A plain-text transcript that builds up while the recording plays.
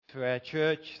for our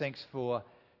church. Thanks for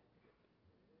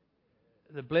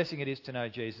the blessing it is to know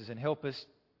Jesus, and help us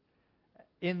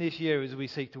in this year as we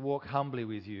seek to walk humbly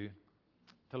with you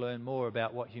to learn more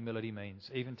about what humility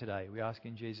means, even today. We ask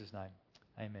in Jesus' name.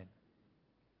 Amen.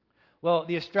 Well,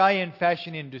 the Australian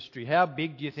fashion industry, how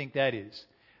big do you think that is?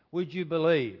 Would you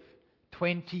believe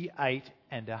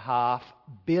 $28.5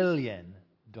 billion?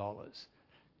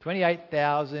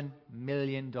 $28,000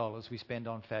 million we spend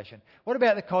on fashion. What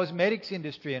about the cosmetics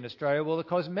industry in Australia? Well, the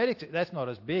cosmetics, that's not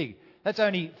as big. That's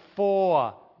only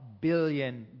 $4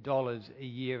 billion a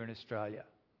year in Australia.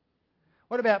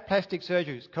 What about plastic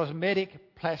surgeries?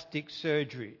 Cosmetic plastic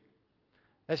surgery.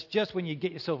 That's just when you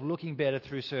get yourself looking better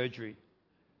through surgery.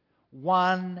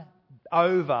 Over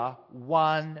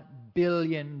 $1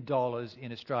 billion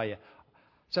in Australia.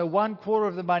 So 1/4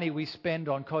 of the money we spend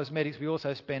on cosmetics, we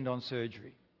also spend on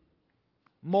surgery.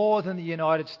 More than the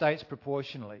United States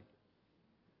proportionally.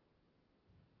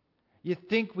 You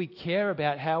think we care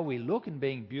about how we look and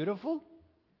being beautiful?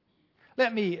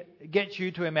 Let me get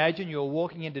you to imagine you're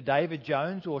walking into David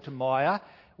Jones or to Myer.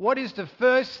 What is the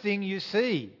first thing you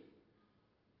see?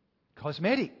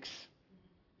 Cosmetics.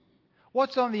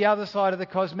 What's on the other side of the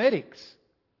cosmetics?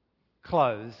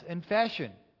 Clothes and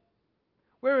fashion.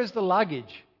 Where is the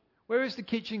luggage? Where is the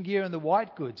kitchen gear and the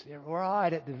white goods? They're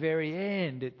right at the very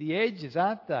end, at the edges,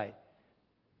 aren't they?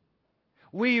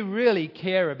 We really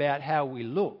care about how we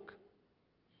look.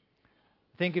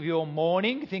 Think of your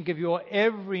morning. Think of your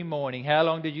every morning. How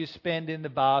long did you spend in the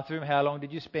bathroom? How long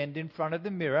did you spend in front of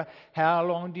the mirror? How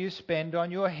long do you spend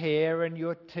on your hair and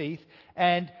your teeth?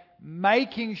 And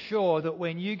making sure that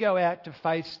when you go out to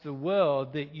face the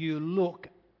world that you look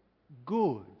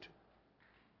good.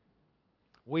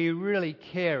 We really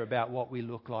care about what we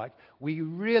look like. We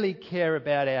really care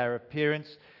about our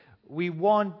appearance. We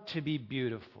want to be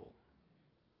beautiful.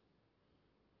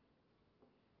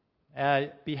 Our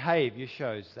behaviour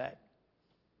shows that.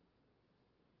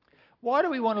 Why do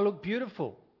we want to look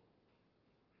beautiful?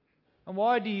 And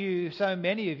why do so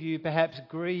many of you perhaps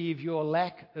grieve your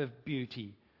lack of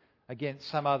beauty against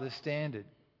some other standard?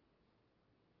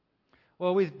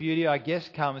 Well, with beauty, I guess,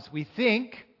 comes, we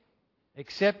think,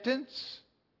 acceptance,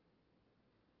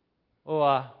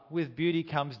 or with beauty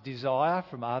comes desire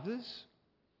from others,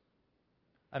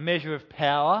 a measure of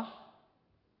power,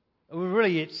 or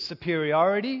really it's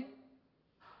superiority,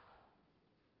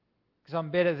 because I'm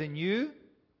better than you.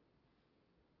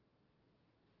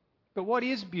 But what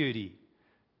is beauty?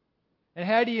 And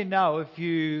how do you know if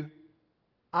you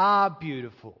are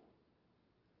beautiful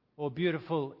or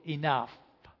beautiful enough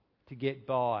to get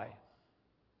by?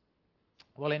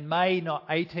 Well, in May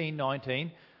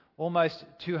 1819, almost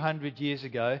 200 years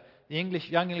ago, the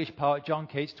young English poet John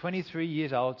Keats, 23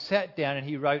 years old, sat down and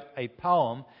he wrote a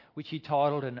poem which he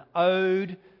titled An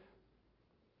Ode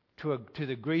to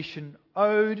the Grecian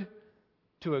Ode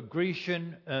to a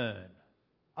Grecian Urn.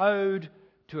 Ode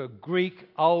to a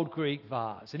old Greek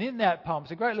vase. And in that poem,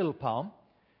 it's a great little poem,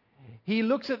 he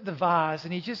looks at the vase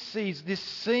and he just sees this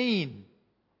scene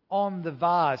on the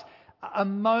vase, a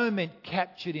moment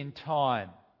captured in time.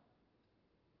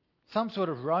 Some sort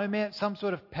of romance, some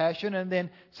sort of passion, and then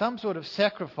some sort of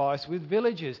sacrifice with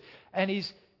villagers. And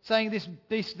he's saying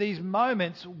these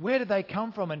moments, where did they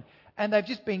come from? And they've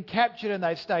just been captured and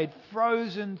they've stayed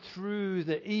frozen through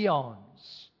the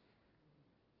eons.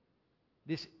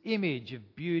 This image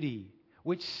of beauty,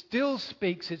 which still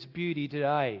speaks its beauty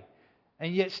today,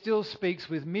 and yet still speaks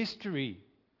with mystery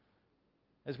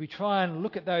as we try and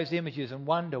look at those images and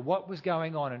wonder what was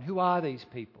going on and who are these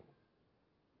people.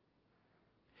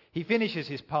 He finishes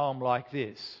his poem like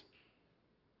this: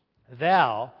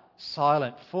 Thou,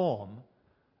 silent form,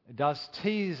 dost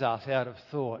tease us out of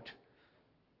thought,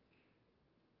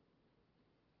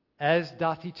 as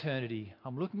doth eternity.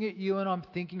 I'm looking at you and I'm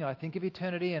thinking, I think of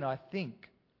eternity and I think,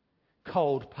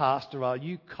 cold pastoral,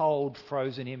 you cold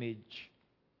frozen image.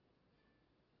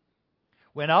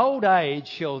 When old age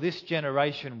shall this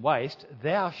generation waste,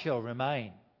 thou shalt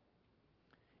remain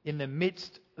in the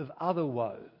midst of other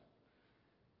woe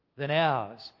than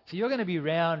ours. So you're going to be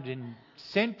around in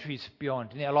centuries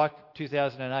beyond, now like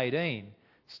 2018,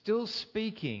 still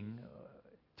speaking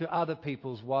to other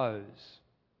people's woes.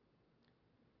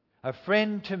 A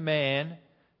friend to man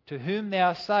to whom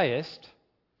thou sayest,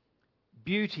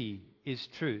 beauty is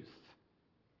truth.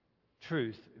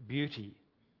 Truth, beauty.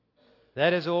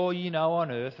 That is all ye know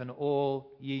on earth and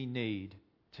all ye need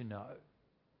to know.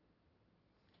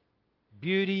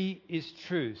 Beauty is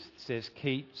truth, says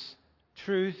Keats.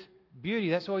 Truth, beauty,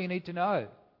 that's all you need to know.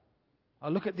 I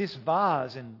look at this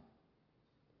vase and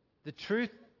the truth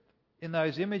in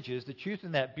those images, the truth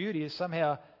in that beauty is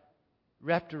somehow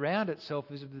wrapped around itself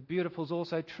is the beautiful is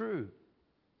also true.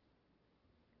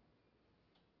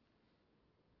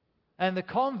 And the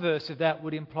converse of that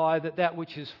would imply that that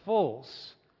which is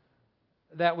false,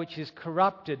 that which is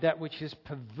corrupted, that which is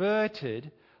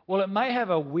perverted, well, it may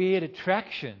have a weird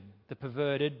attraction, the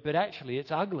perverted, but actually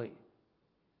it's ugly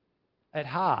at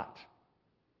heart.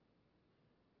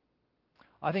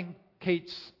 I think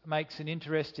Keats makes an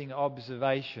interesting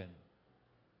observation.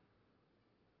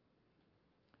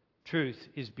 Truth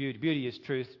is beauty. Beauty is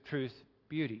truth. Truth,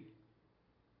 beauty.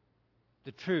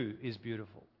 The true is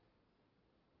beautiful.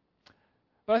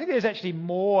 But I think there's actually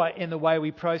more in the way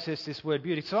we process this word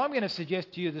beauty. So I'm going to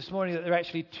suggest to you this morning that there are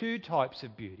actually two types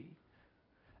of beauty.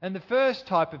 And the first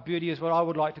type of beauty is what I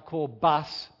would like to call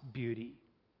bus beauty.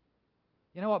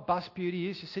 You know what bus beauty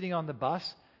is? You're sitting on the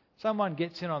bus, someone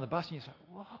gets in on the bus and you say,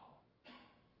 whoa.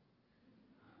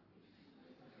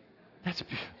 That's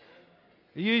beautiful.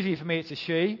 Usually for me it's a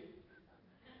she.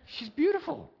 She's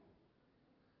beautiful.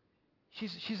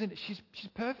 She's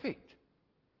perfect.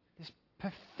 This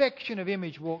perfection of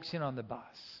image walks in on the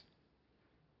bus.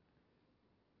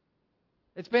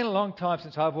 It's been a long time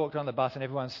since I've walked on the bus and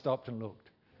everyone stopped and looked.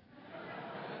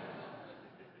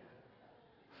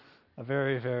 A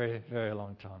very, very, very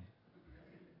long time.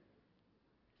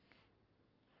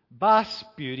 Bus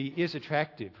beauty is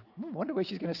attractive. I wonder where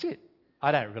she's going to sit.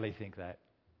 I don't really think that.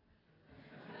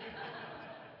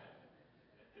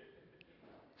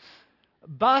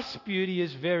 Bus beauty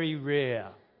is very rare.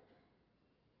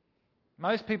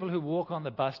 Most people who walk on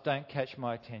the bus don't catch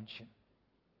my attention.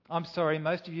 I'm sorry,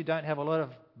 most of you don't have a lot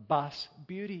of bus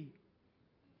beauty.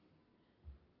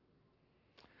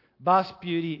 Bus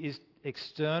beauty is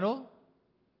external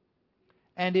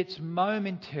and it's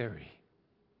momentary.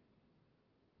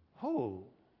 Oh.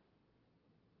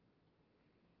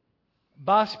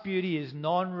 Bus beauty is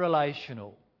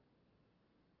non-relational.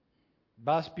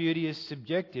 Bus beauty is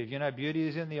subjective. You know, beauty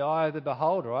is in the eye of the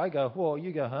beholder. I go, whoa,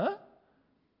 you go, huh?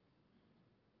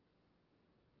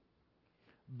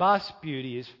 Bus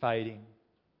beauty is fading.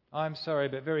 I'm sorry,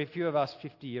 but very few of us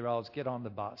 50-year-olds get on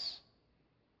the bus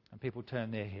and people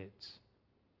turn their heads.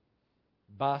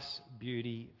 Bus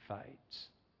beauty fades.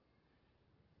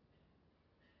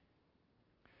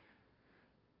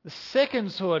 The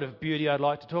second sort of beauty I'd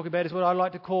like to talk about is what I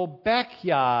like to call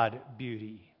backyard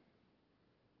beauty.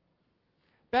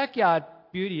 Backyard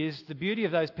beauty is the beauty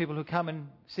of those people who come and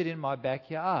sit in my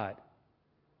backyard.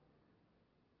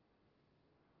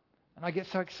 And I get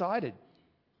so excited.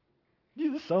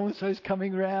 The so-and-so's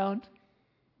coming round.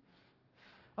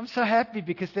 I'm so happy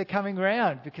because they're coming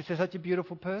round, because they're such a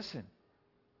beautiful person.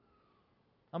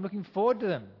 I'm looking forward to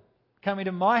them coming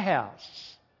to my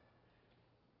house.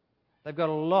 They've got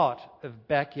a lot of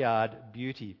backyard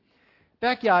beauty.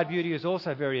 Backyard beauty is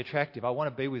also very attractive. I want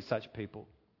to be with such people.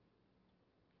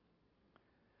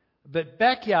 But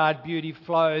backyard beauty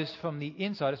flows from the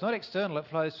inside. It's not external, it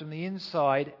flows from the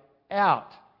inside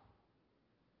out.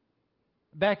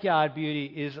 Backyard beauty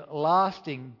is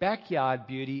lasting. Backyard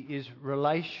beauty is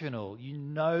relational. You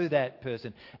know that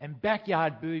person. And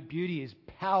backyard beauty is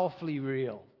powerfully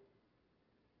real.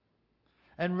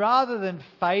 And rather than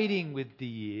fading with the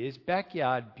years,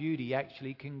 backyard beauty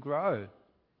actually can grow.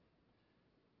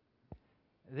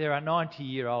 There are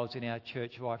 90-year-olds in our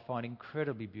church who I find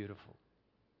incredibly beautiful.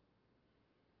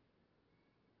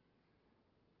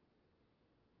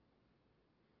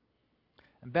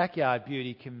 And backyard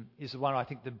beauty is the one, I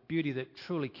think, the beauty that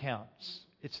truly counts.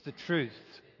 It's the truth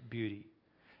beauty.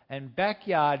 And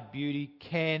backyard beauty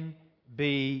can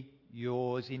be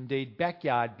yours. Indeed,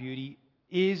 backyard beauty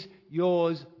is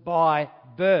yours by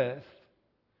birth,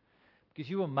 because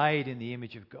you were made in the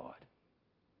image of God.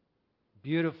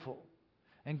 Beautiful.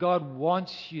 And God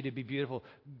wants you to be beautiful.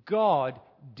 God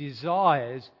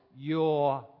desires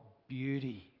your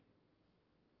beauty.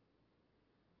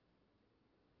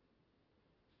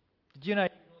 Did you know you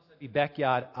can also be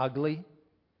backyard ugly?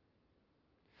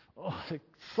 Oh,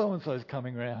 so-and-so's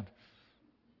coming round.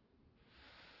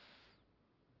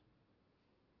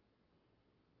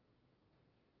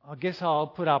 I guess I'll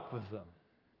put up with them.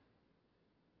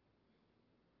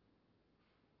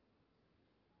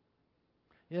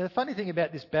 The funny thing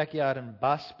about this backyard and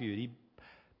bus beauty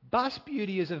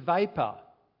is a vapour.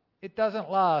 It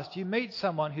doesn't last. You meet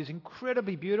someone who's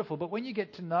incredibly beautiful, but when you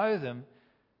get to know them,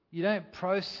 you don't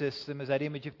process them as that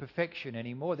image of perfection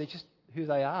anymore. They're just who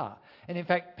they are. And in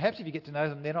fact, perhaps if you get to know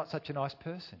them, they're not such a nice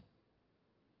person.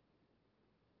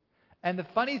 And the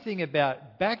funny thing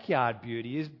about backyard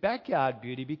beauty is backyard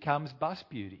beauty becomes bus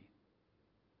beauty.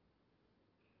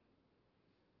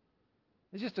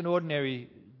 It's just an ordinary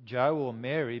Joe or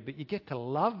Mary, but you get to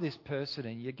love this person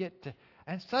and you get to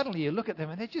And suddenly you look at them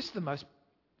and they're just they're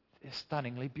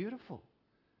stunningly beautiful.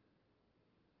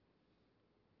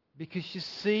 Because you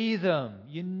see them,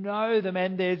 you know them,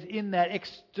 and there's in that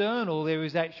external there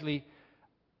is actually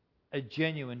a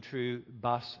genuine, true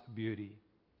bus beauty.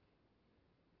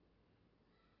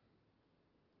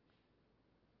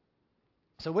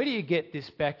 So where do you get this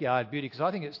backyard beauty? Because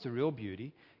I think it's the real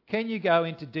beauty. Can you go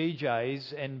into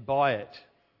DJ's and buy it?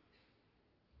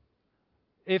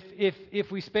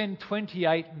 If we spend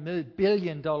 $28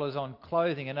 billion on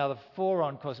clothing, another $4 billion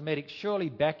on cosmetics, surely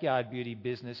backyard beauty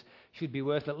business should be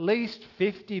worth at least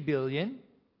 $50 billion,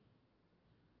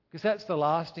 because that's the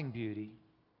lasting beauty,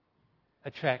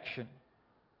 attraction.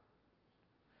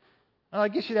 And I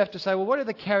guess you'd have to say, well, what are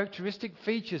the characteristic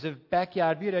features of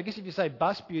backyard beauty? I guess if you say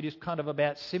bus beauty is kind of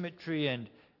about symmetry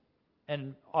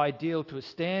and ideal to a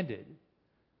standard,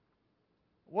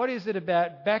 what is it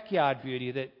about backyard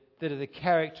beauty that are the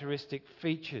characteristic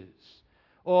features?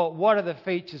 Or what are the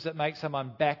features that make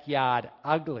someone backyard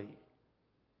ugly?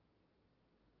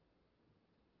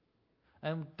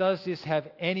 And does this have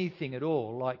anything at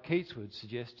all, like Keats would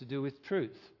suggest, to do with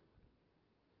truth?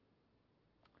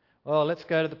 Well, let's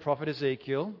go to the prophet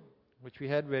Ezekiel, which we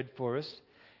had read for us.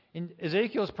 In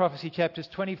Ezekiel's prophecy, chapters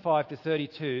 25 to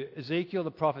 32, Ezekiel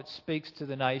the prophet speaks to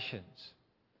the nations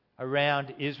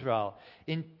around Israel.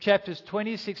 In chapters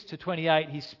 26 to 28,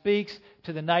 he speaks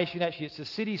to the nation, actually it's the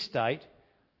city-state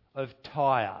of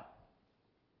Tyre.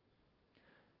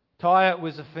 Tyre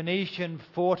was a Phoenician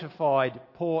fortified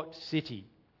port city,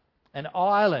 an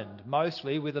island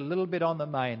mostly with a little bit on the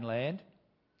mainland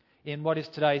in what is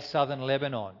today southern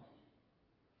Lebanon.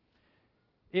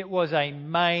 It was a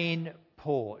main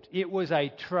port. It was a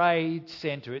trade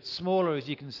centre. It's smaller, as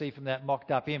you can see from that mocked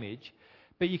up image.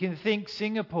 But you can think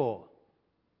Singapore.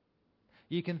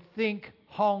 You can think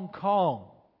Hong Kong.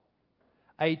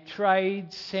 A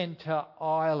trade centre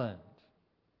island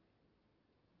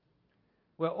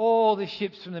where all the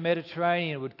ships from the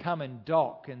Mediterranean would come and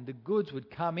dock and the goods would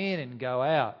come in and go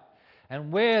out.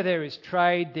 And where there is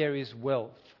trade, there is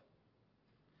wealth.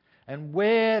 And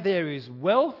where there is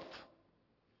wealth,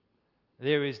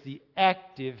 there is the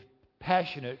active,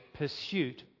 passionate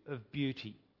pursuit of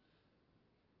beauty.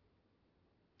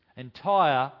 And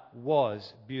Tyre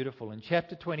was beautiful. In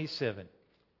chapter 27,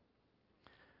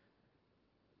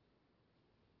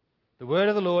 the word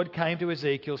of the Lord came to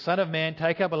Ezekiel, Son of man,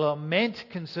 take up a lament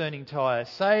concerning Tyre.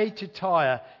 Say to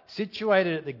Tyre,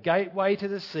 situated at the gateway to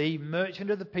the sea, merchant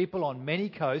of the people on many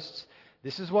coasts,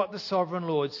 this is what the sovereign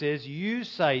Lord says. You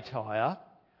say, Tyre,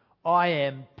 I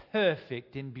am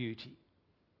perfect in beauty.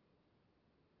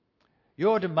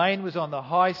 Your domain was on the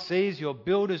high seas. Your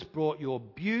builders brought your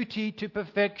beauty to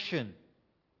perfection.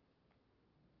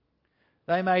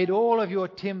 They made all of your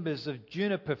timbers of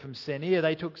juniper from Senir.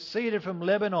 They took cedar from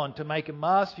Lebanon to make a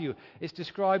mast for you. It's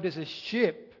described as a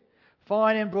ship.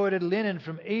 Fine embroidered linen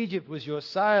from Egypt was your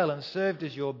sail and served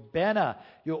as your banner.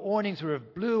 Your awnings were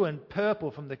of blue and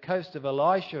purple from the coast of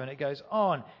Elisha. And it goes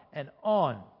on and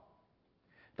on.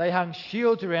 They hung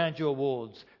shields around your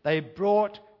walls. They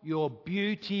brought your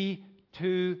beauty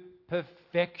to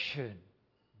perfection.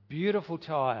 Beautiful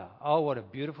Tyre. Oh, what a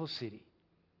beautiful city.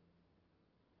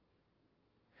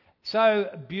 So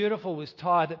beautiful was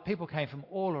Tyre that people came from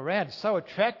all around. So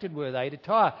attracted were they to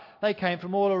Tyre. They came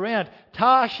from all around.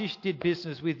 Tarshish did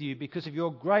business with you because of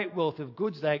your great wealth of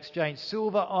goods. They exchanged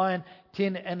silver, iron,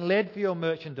 tin and lead for your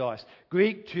merchandise.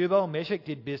 Greek, Tubal, Meshech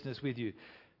did business with you.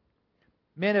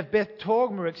 Men of Beth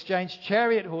Togarmah exchanged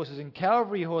chariot horses and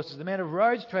cavalry horses. The men of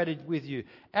Rhodes traded with you.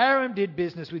 Aram did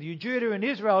business with you. Judah and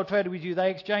Israel traded with you.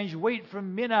 They exchanged wheat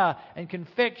from Minnah and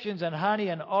confections and honey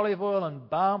and olive oil and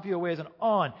balm for your wares, and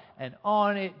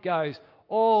on it goes.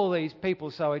 All these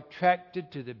people so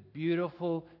attracted to the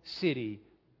beautiful city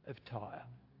of Tyre.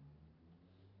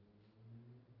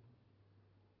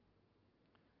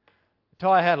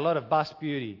 Tyre had a lot of bust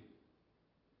beauty.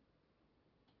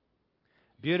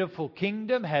 Beautiful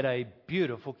kingdom had a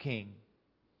beautiful king.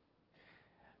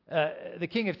 The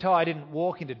king of Tyre didn't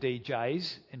walk into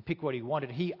DJ's and pick what he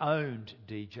wanted. He owned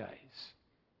DJ's.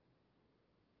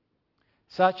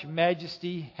 Such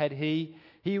majesty had he.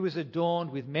 He was adorned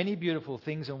with many beautiful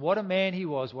things. And what a man he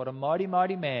was. What a mighty,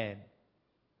 mighty man.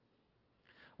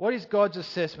 What is God's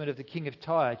assessment of the king of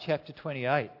Tyre? Chapter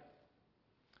 28.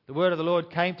 The word of the Lord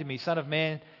came to me, Son of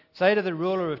man, say to the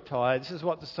ruler of Tyre, this is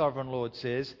what the sovereign Lord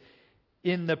says,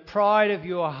 in the pride of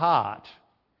your heart,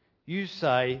 you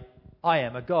say, I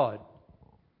am a god.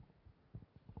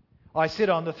 I sit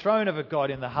on the throne of a god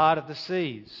in the heart of the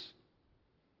seas.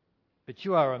 But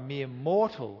you are a mere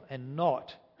mortal and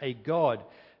not a god,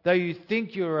 though you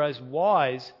think you are as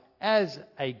wise as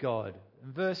a god.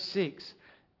 In verse 6,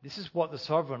 this is what the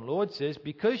sovereign Lord says: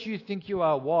 because you think you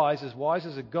are wise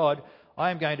as a god,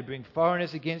 I am going to bring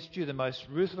foreigners against you, the most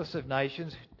ruthless of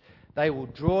nations. They will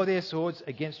draw their swords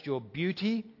against your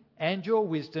beauty and your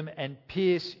wisdom and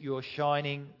pierce your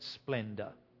shining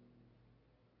splendour.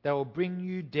 They will bring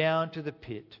you down to the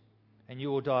pit, and you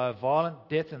will die a violent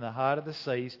death in the heart of the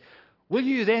seas. Will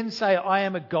you then say, I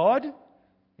am a god,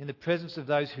 in the presence of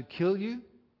those who kill you?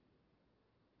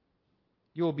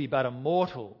 You will be but a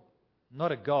mortal,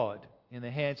 not a god, in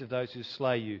the hands of those who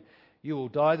slay you. You will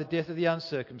die the death of the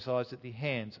uncircumcised at the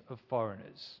hands of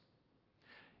foreigners.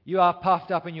 You are puffed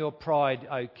up in your pride,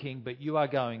 O king, but you are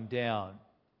going down.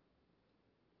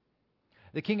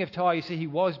 The king of Tyre, you see, he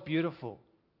was beautiful,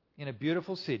 in a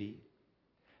beautiful city.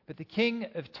 But the king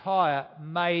of Tyre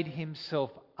made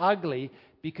himself ugly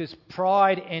because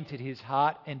pride entered his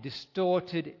heart and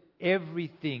distorted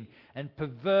everything and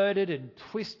perverted and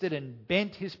twisted and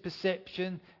bent his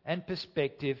perception and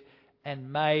perspective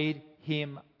and made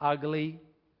him ugly,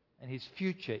 and his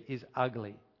future is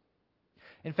ugly.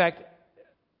 In fact,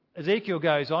 Ezekiel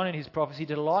goes on in his prophecy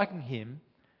to liken him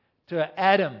to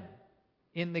Adam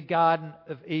in the Garden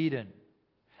of Eden.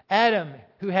 Adam,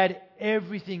 who had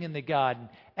everything in the garden.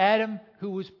 Adam,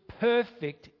 who was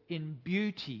perfect in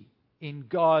beauty in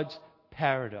God's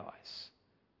paradise,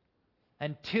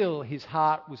 until his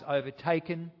heart was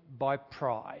overtaken by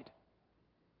pride.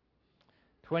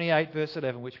 28 verse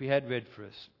 11, which we had read for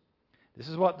us. This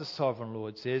is what the sovereign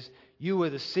Lord says: you were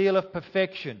the seal of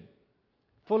perfection,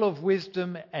 full of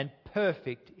wisdom and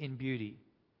perfect in beauty.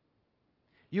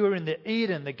 You were in the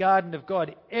Eden, the garden of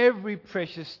God. Every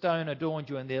precious stone adorned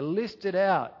you, and they're listed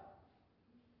out.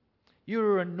 You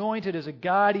were anointed as a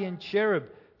guardian cherub,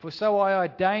 for so I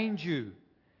ordained you.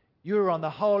 You were on the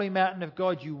holy mountain of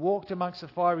God. You walked amongst the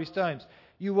fiery stones.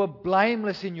 You were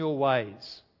blameless in your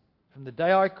ways. From the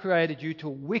day I created you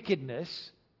till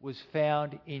wickedness was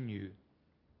found in you.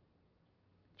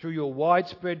 Through your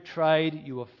widespread trade,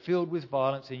 you were filled with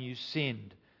violence and you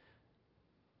sinned.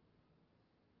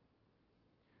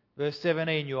 Verse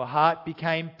 17, your heart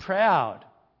became proud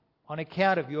on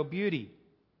account of your beauty.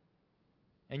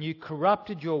 And you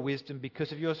corrupted your wisdom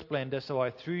because of your splendour, so I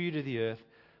threw you to the earth.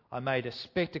 I made a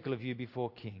spectacle of you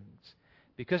before kings.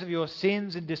 Because of your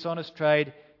sins and dishonest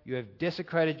trade, you have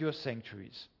desecrated your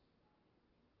sanctuaries.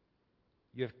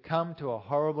 You have come to a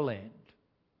horrible end.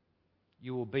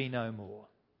 You will be no more.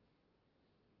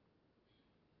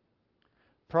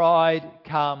 Pride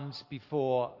comes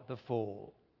before the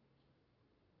fall.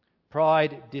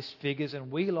 Pride disfigures, and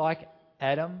we, like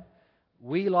Adam,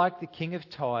 we, like the king of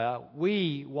Tyre,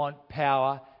 we want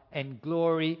power and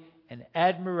glory and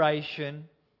admiration.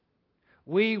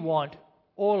 We want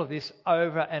all of this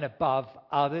over and above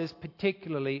others,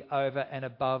 particularly over and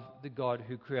above the God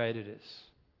who created us.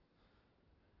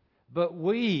 But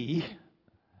we,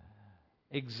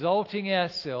 exalting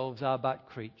ourselves, are but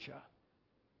creature.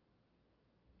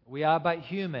 We are but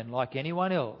human like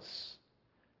anyone else.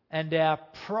 And our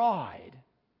pride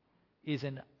is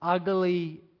an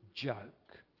ugly joke.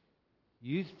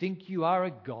 You think you are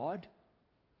a god?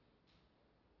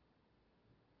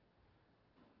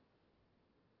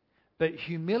 But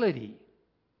humility,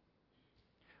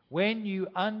 when you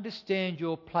understand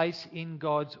your place in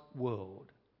God's world,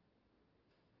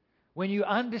 when you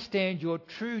understand your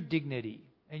true dignity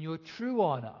and your true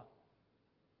honour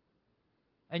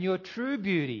and your true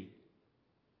beauty,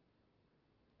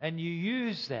 and you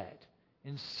use that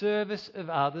in service of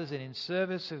others and in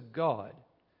service of God,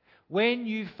 when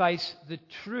you face the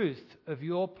truth of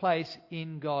your place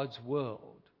in God's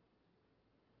world,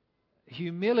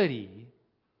 humility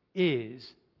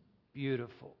is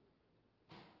beautiful.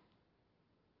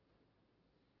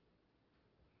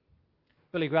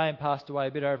 Billy Graham passed away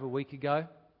a bit over a week ago.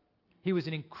 He was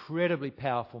an incredibly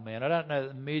powerful man. I don't know that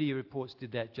the media reports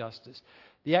did that justice.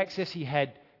 The access he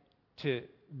had to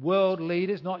world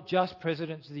leaders, not just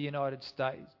presidents of the United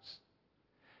States.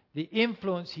 The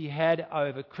influence he had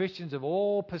over Christians of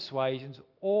all persuasions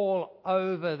all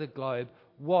over the globe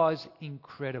was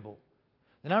incredible.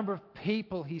 The number of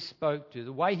people he spoke to,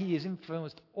 the way he has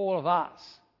influenced all of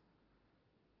us.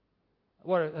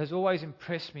 What has always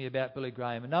impressed me about Billy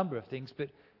Graham, a number of things, but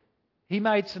he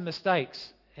made some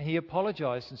mistakes and he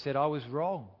apologised and said, I was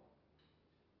wrong.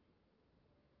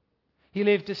 He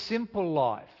lived a simple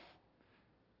life.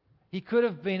 He could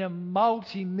have been a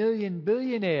multi-million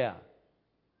billionaire,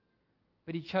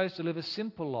 but he chose to live a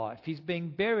simple life. He's being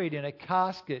buried in a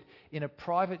casket in a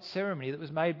private ceremony that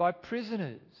was made by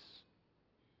prisoners.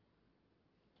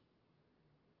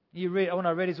 When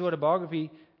I read his autobiography,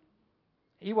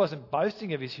 He wasn't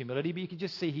boasting of his humility, but you could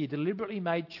just see he deliberately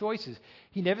made choices.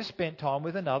 He never spent time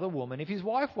with another woman if his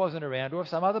wife wasn't around or if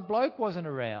some other bloke wasn't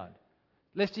around,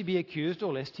 lest he be accused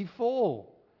or lest he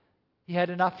fall. He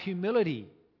had enough humility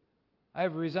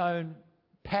over his own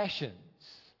passions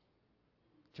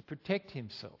to protect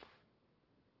himself.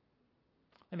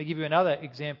 Let me give you another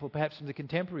example, perhaps from the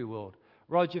contemporary world.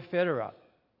 Roger Federer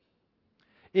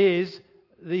is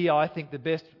I think, the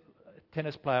best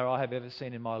tennis player I have ever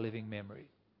seen in my living memory.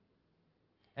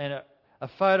 And a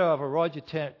photo of a Roger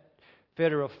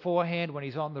Federer forehand when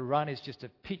he's on the run is just a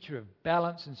picture of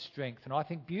balance and strength, and I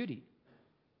think beauty.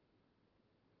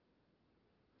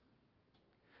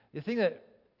 The thing that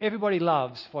everybody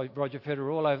loves for Roger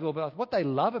Federer all over the world, but what they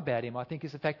love about him, I think,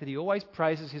 is the fact that he always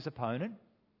praises his opponent.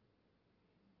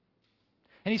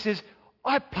 And he says,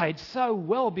 I played so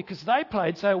well because they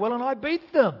played so well and I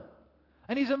beat them.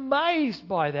 And he's amazed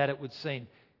by that, it would seem.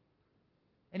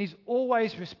 And he's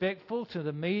always respectful to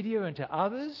the media and to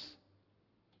others.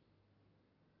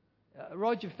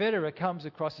 Roger Federer comes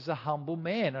across as a humble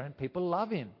man and people love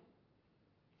him.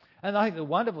 And I think the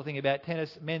wonderful thing about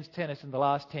men's tennis in the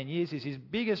last 10 years is his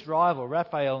biggest rival,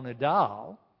 Rafael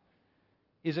Nadal,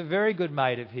 is a very good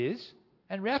mate of his.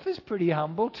 And Rafa's pretty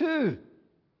humble too.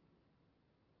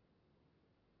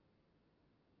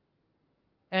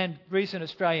 And recent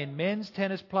Australian men's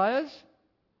tennis players,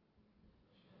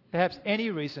 perhaps any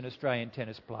recent Australian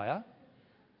tennis player,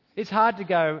 it's hard to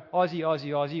go Aussie, Aussie,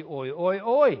 Aussie, oi, oi,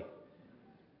 oi.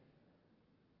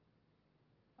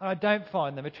 And I don't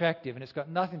find them attractive, and it's got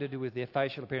nothing to do with their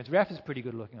facial appearance. Rafa's pretty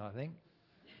good looking, I think.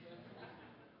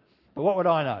 But what would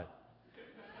I know?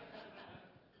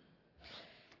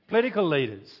 Political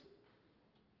leaders,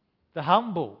 the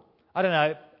humble. I don't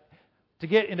know. To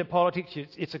get into politics,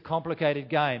 it's a complicated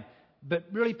game. But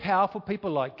really powerful people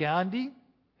like Gandhi,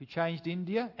 who changed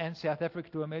India and South Africa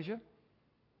to a measure,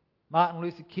 Martin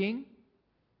Luther King,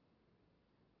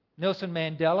 Nelson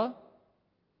Mandela,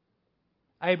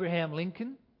 Abraham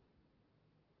Lincoln,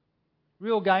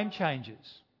 real game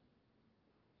changers.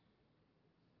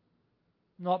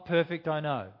 Not perfect, I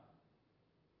know,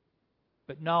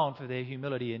 but known for their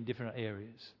humility in different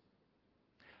areas.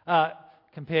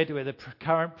 Compared to the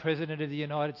current President of the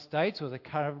United States or the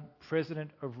current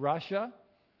President of Russia,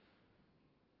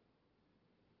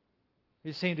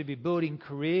 who seem to be building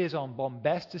careers on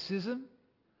bombasticism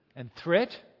and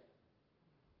threat.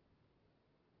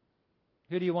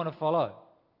 Who do you want to follow?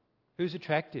 Who's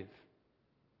attractive?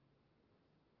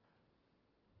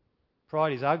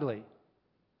 Pride is ugly.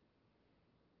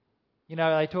 You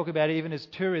know, they talk about it even as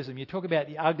tourism. You talk about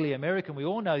the ugly American. We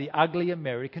all know the ugly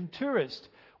American tourist.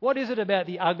 What is it about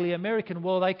the ugly American?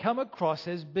 Well, they come across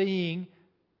as being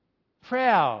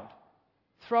proud,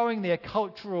 throwing their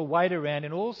cultural weight around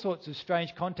in all sorts of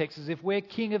strange contexts as if we're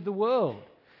king of the world.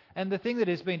 And the thing that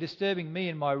has been disturbing me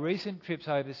in my recent trips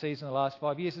overseas in the last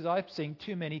 5 years is I've seen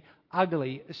too many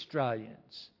ugly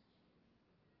Australians.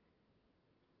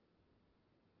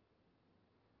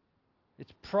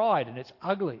 It's pride and it's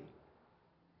ugly.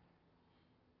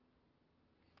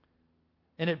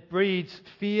 And it breeds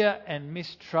fear and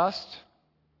mistrust,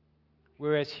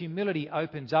 whereas humility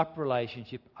opens up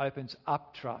relationship, opens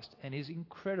up trust, and is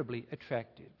incredibly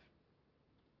attractive.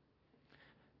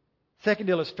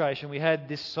 Second illustration, we had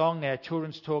this song, our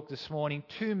children's talk this morning.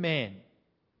 2 men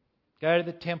go to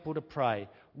the temple to pray.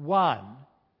 One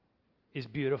is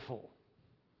beautiful.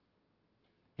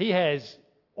 He has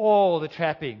all the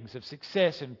trappings of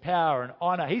success and power and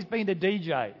honour. He's been to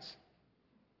DJs.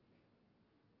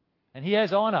 And he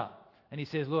has honour. And he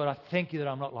says, Lord, I thank you that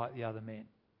I'm not like the other men.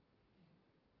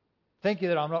 Thank you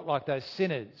that I'm not like those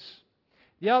sinners.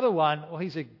 The other one, well,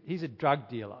 he's a drug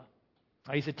dealer.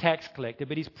 He's a tax collector,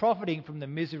 but he's profiting from the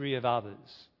misery of others.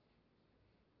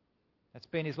 That's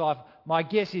been his life. My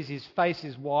guess is his face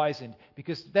is wizened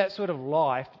because that sort of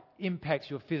life impacts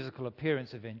your physical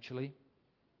appearance eventually.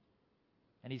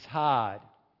 And he's hard.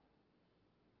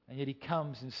 And yet he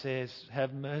comes and says,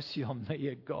 have mercy on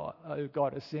me, O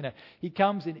God, a sinner. He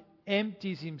comes and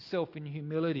empties himself in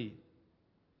humility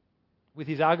with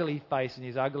his ugly face and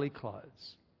his ugly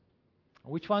clothes.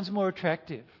 Which one's more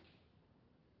attractive?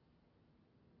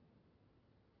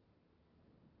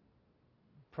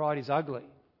 Pride is ugly.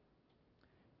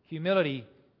 Humility,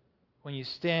 when you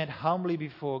stand humbly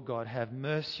before God, have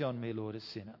mercy on me, Lord, a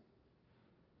sinner.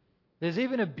 There's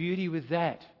even a beauty with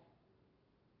that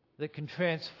can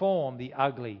transform the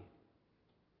ugly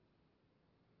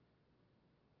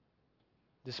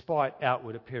despite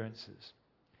outward appearances.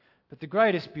 But the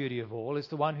greatest beauty of all is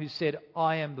the one who said,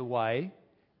 I am the way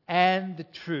and the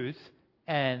truth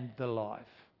and the life.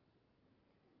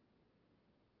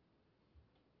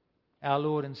 our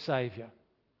Lord and Saviour.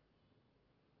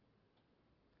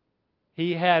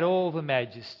 He had all the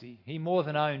majesty. He more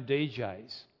than owned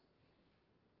DJs.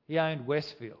 He owned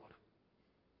Westfield.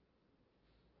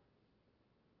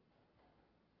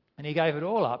 And He gave it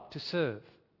all up to serve.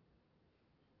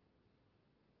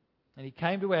 And He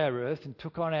came to our earth and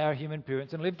took on our human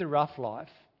appearance and lived a rough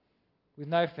life with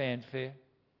no fanfare.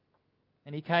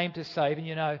 And He came to save. And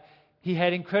you know, He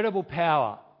had incredible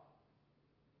power.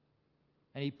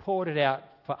 And He poured it out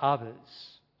for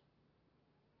others.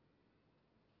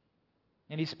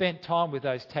 And He spent time with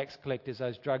those tax collectors,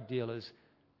 those drug dealers,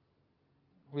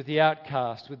 with the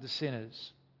outcast, with the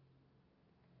sinners.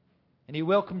 And He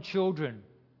welcomed children.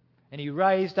 And He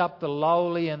raised up the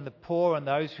lowly and the poor and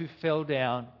those who fell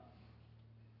down.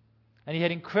 And He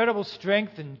had incredible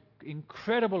strength and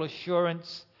incredible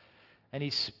assurance. And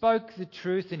He spoke the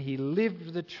truth and He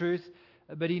lived the truth,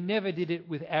 but He never did it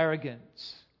with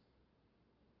arrogance.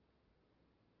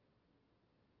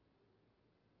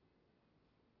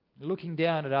 Looking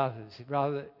down at others.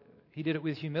 Rather, He did it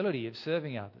with humility of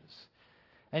serving others.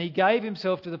 And He gave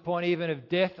Himself to the point even of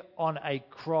death on a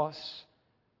cross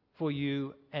for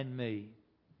you and me.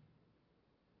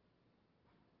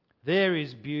 There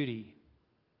is beauty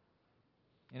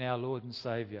in our Lord and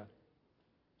Saviour.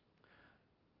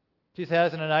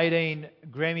 2018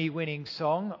 Grammy-winning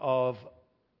song of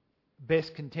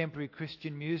Best Contemporary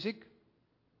Christian Music.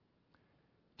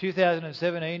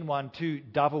 2017 won 2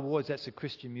 Dove Awards, that's the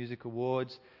Christian Music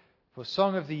Awards, for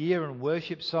Song of the Year and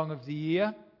Worship Song of the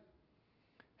Year.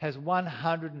 Has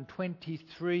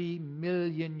 123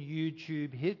 million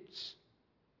YouTube hits.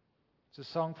 It's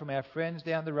a song from our friends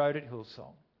down the road at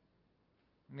Hillsong.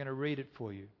 I'm going to read it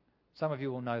for you. Some of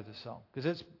you will know the song because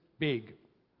it's big.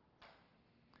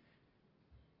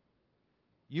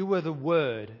 You were the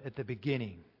Word at the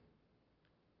beginning,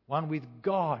 one with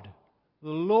God, the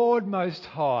Lord Most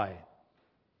High.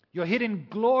 Your hidden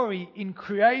glory in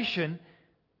creation,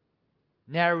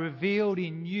 now revealed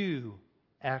in you,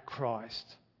 our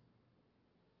Christ.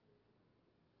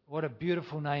 What a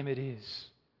beautiful name it is.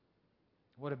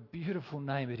 What a beautiful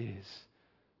name it is.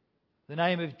 The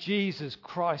name of Jesus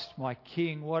Christ, my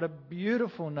King. What a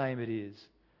beautiful name it is.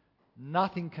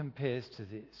 Nothing compares to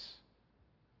this.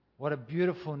 What a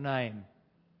beautiful name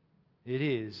it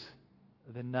is,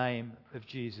 the name of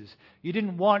Jesus. You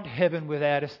didn't want heaven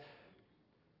without us,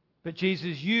 but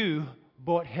Jesus, you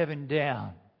brought heaven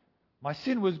down. My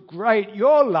sin was great.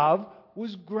 Your love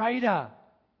was greater.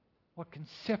 What can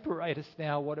separate us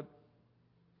now? What a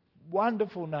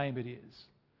wonderful name it is.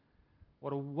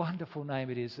 What a wonderful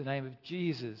name it is. The name of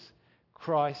Jesus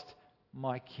Christ,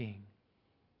 my King.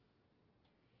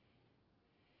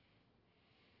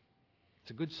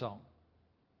 It's a good song.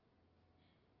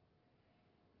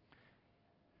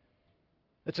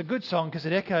 It's a good song because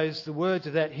it echoes the words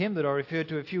of that hymn that I referred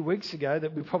to a few weeks ago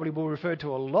that we probably will refer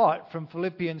to a lot from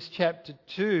Philippians chapter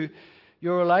 2.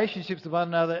 Your relationships with one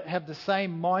another have the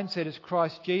same mindset as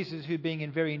Christ Jesus, who being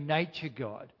in very nature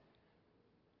God,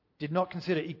 did not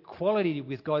consider equality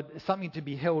with God as something to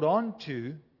be held on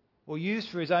to or used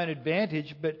for His own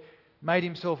advantage, but made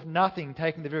Himself nothing,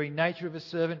 taking the very nature of a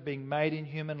servant, being made in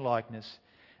human likeness.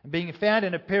 And being found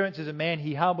in appearance as a man,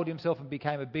 He humbled Himself and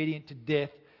became obedient to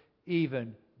death,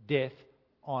 even death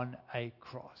on a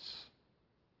cross.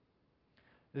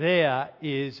 There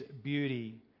is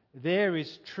beauty. There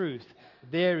is truth.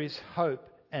 There is hope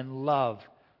and love.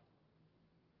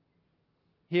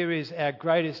 Here is our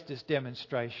greatest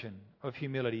demonstration of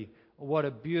humility. What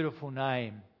a beautiful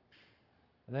name.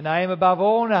 The name above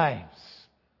all names.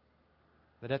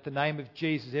 That at the name of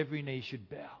Jesus every knee should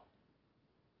bow.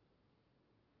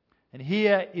 And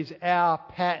here is our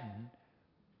pattern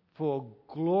for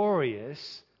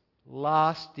glorious,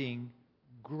 lasting,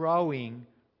 growing,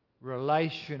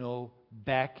 relational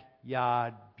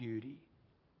backyard beauty.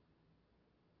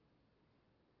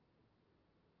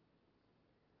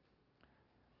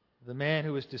 The man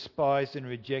who was despised and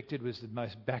rejected was the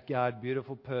most backyard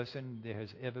beautiful person there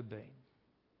has ever been.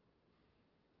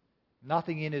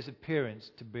 Nothing in his appearance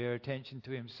to bear attention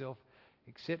to himself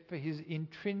except for his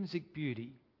intrinsic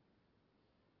beauty.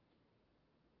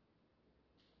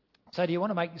 So do you want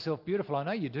to make yourself beautiful? I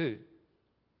know you do.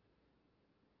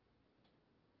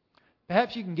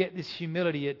 Perhaps you can get this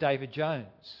humility at David Jones.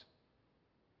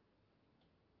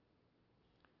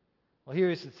 Well,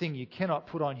 here is the thing. You cannot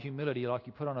put on humility like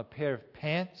you put on a pair of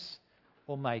pants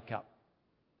or makeup.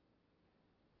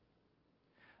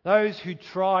 Those who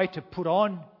try to put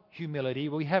on humility,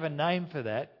 we have a name for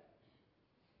that.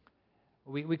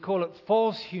 We call it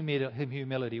false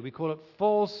humility. We call it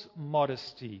false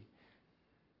modesty.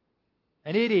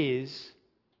 And it is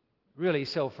really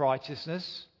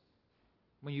self-righteousness,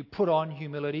 when you put on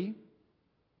humility,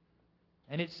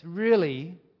 and it's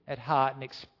really, at heart, an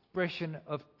expression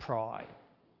of pride.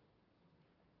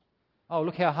 Oh,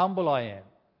 look how humble I am.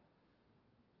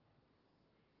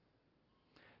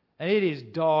 And it is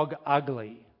dog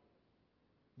ugly,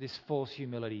 this false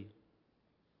humility.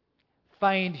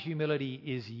 Feigned humility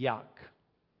is yuck.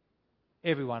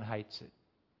 Everyone hates it.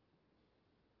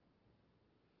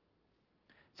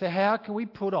 So how can we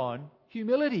put on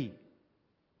humility?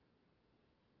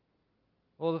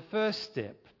 Well, the first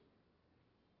step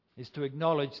is to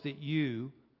acknowledge that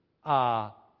you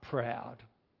are proud.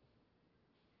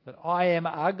 That I am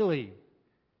ugly.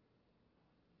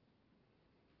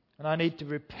 And I need to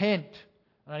repent.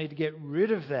 And I need to get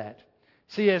rid of that.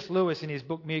 C.S. Lewis, in his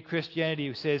book Mere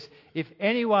Christianity, says, if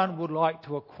anyone would like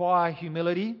to acquire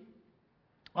humility,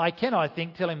 I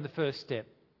think, tell him the first step.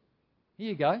 Here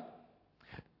you go.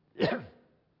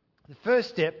 The first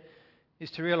step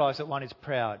is to realise that one is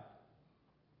proud.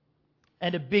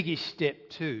 And a biggish step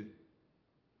too.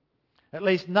 At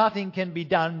least nothing can be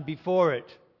done before it.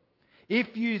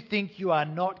 If you think you are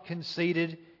not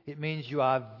conceited, it means you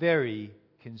are very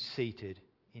conceited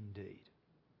indeed.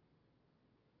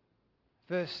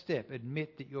 First step,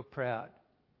 admit that you're proud.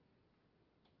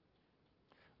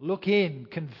 Look in,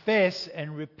 confess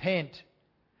and repent.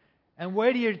 And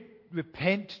where do you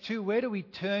repent to? Where do we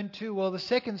turn to? Well, the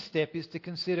second step is to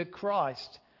consider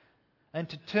Christ and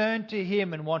to turn to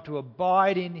Him and want to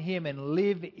abide in Him and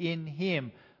live in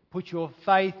Him. Put your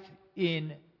faith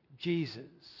in Jesus.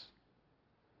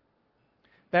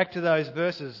 Back to those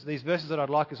verses, these verses that I'd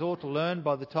like us all to learn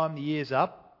by the time the year's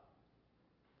up.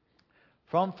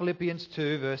 From Philippians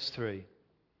 2, verse 3.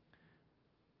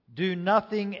 Do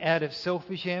nothing out of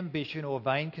selfish ambition or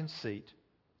vain conceit.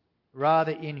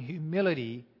 Rather, in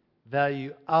humility,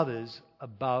 value others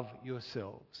above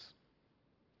yourselves.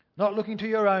 Not looking to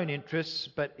your own interests,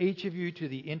 but each of you to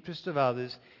the interest of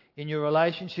others. In your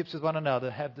relationships with one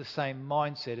another, have the same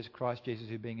mindset as Christ Jesus,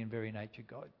 who being in very nature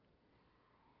God.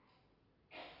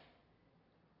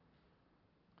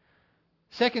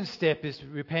 Second step is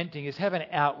repenting, is have an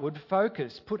outward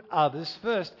focus. Put others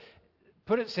first.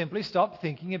 Put it simply, stop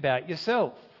thinking about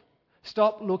yourself.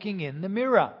 Stop looking in the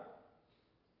mirror.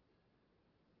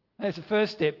 That's the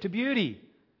first step to beauty.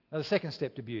 Now, the second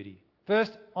step to beauty.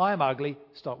 First, I am ugly.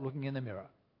 Stop looking in the mirror.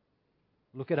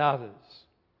 Look at others.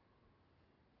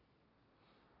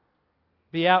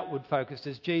 Be outward focused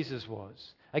as Jesus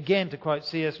was. Again, to quote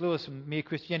C.S. Lewis from Mere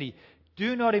Christianity,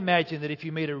 do not imagine that if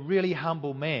you meet a really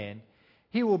humble man,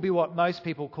 he will be what most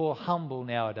people call humble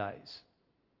nowadays.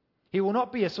 He will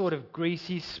not be a sort of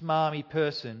greasy, smarmy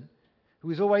person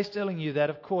who is always telling you that,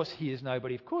 of course, he is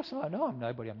nobody. Of course, I know I'm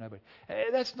nobody.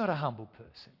 That's not a humble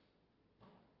person.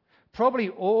 Probably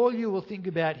all you will think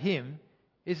about him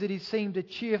is that he seemed a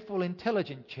cheerful,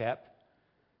 intelligent chap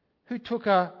who took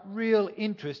a real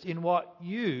interest in what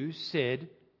you said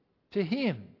to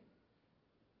him.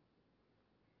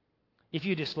 If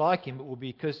you dislike him, it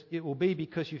will be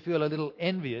because you feel a little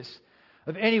envious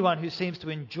of anyone who seems to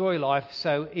enjoy life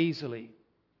so easily.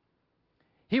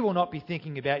 He will not be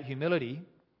thinking about humility.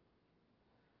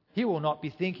 He will not be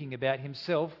thinking about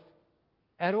himself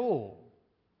at all.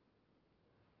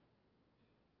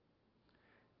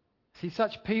 See,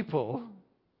 such people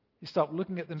who stop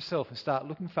looking at themselves and start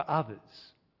looking for others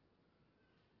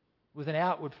with an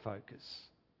outward focus,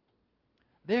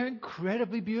 they're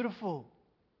incredibly beautiful.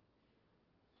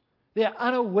 They're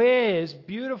unawares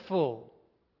beautiful.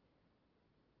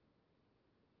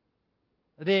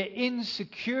 Their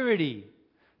insecurity,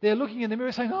 they're looking in the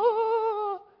mirror saying,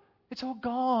 oh, it's all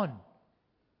gone.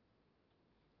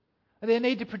 And they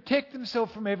need to protect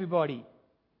themselves from everybody.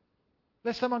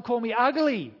 Let someone call me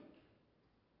ugly.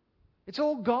 It's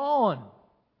all gone.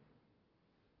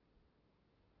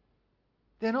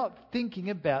 They're not thinking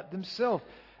about themselves.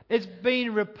 It's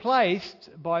been replaced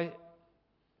by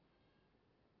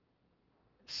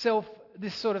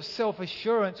this sort of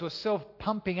self-assurance or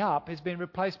self-pumping up has been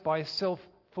replaced by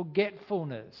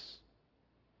self-forgetfulness.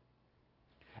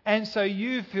 And so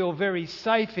you feel very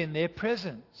safe in their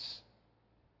presence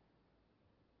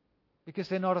because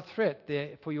they're not a threat.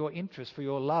 They're for your interest, for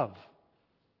your love.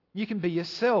 You can be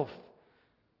yourself.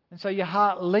 And so your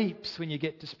heart leaps when you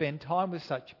get to spend time with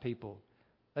such people.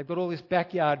 They've got all this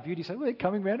backyard beauty. So they're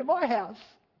coming round to my house.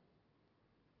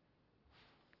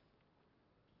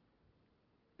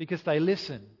 Because they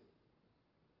listen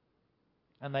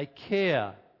and they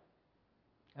care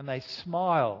and they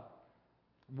smile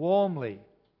warmly,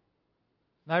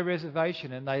 no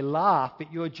reservation, and they laugh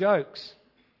at your jokes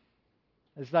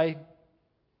as they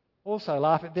also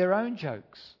laugh at their own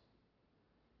jokes.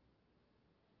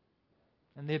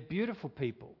 And they're beautiful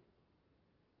people.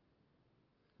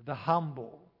 The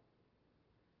humble,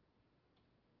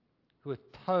 who are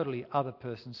totally other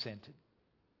person centered.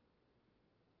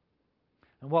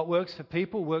 And what works for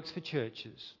people works for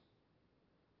churches.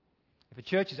 If a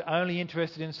church is only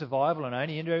interested in survival and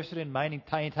only interested in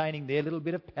maintaining their little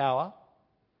bit of power,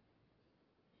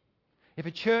 if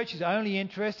a church is only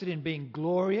interested in being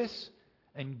glorious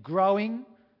and growing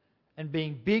and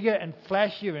being bigger and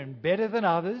flashier and better than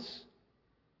others,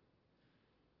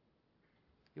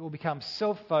 it will become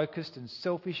self-focused and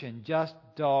selfish and just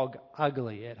dog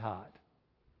ugly at heart.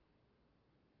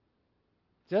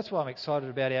 So that's why I'm excited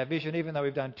about our vision, even though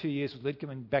we've done 2 years with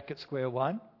Lidcombe and back at square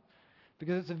one.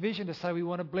 Because it's a vision to say we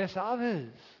want to bless others.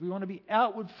 We want to be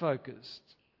outward focused.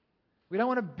 We don't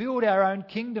want to build our own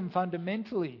kingdom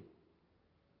fundamentally.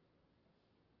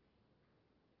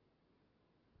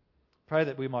 Pray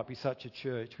that we might be such a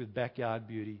church with backyard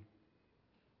beauty.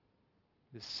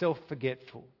 That's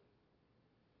self-forgetful.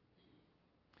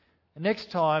 And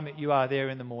next time you are there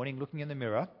in the morning looking in the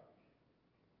mirror,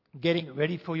 getting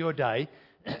ready for your day,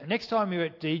 next time you're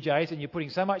at DJ's and you're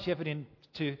putting so much effort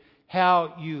into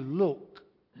how you look,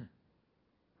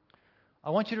 I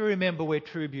want you to remember where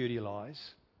true beauty lies.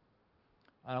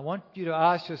 And I want you to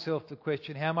ask yourself the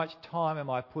question, how much time am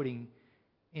I putting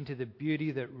into the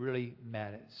beauty that really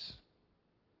matters?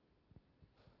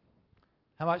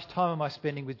 How much time am I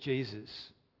spending with Jesus?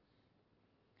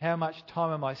 How much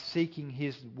time am I seeking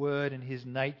His word and His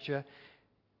nature?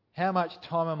 How much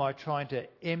time am I trying to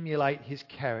emulate His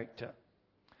character?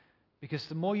 Because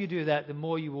the more you do that, the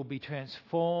more you will be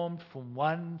transformed from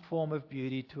one form of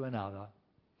beauty to another.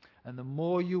 And the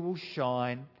more you will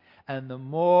shine, and the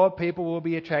more people will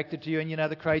be attracted to you. And you know,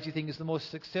 the crazy thing is the more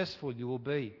successful you will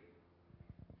be.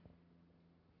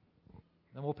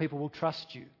 The more people will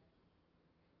trust you.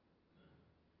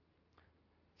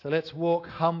 So let's walk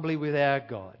humbly with our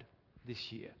God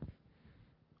this year.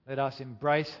 Let us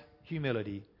embrace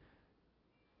humility.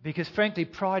 Because frankly,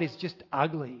 pride is just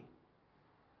ugly.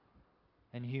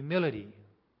 And humility,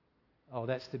 oh,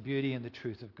 that's the beauty and the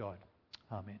truth of God.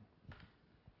 Amen.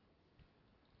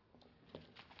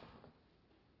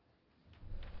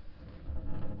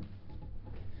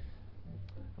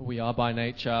 We are by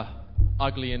nature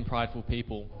ugly and prideful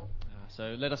people.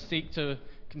 So let us seek to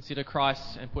consider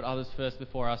Christ and put others first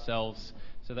before ourselves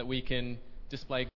so that we can display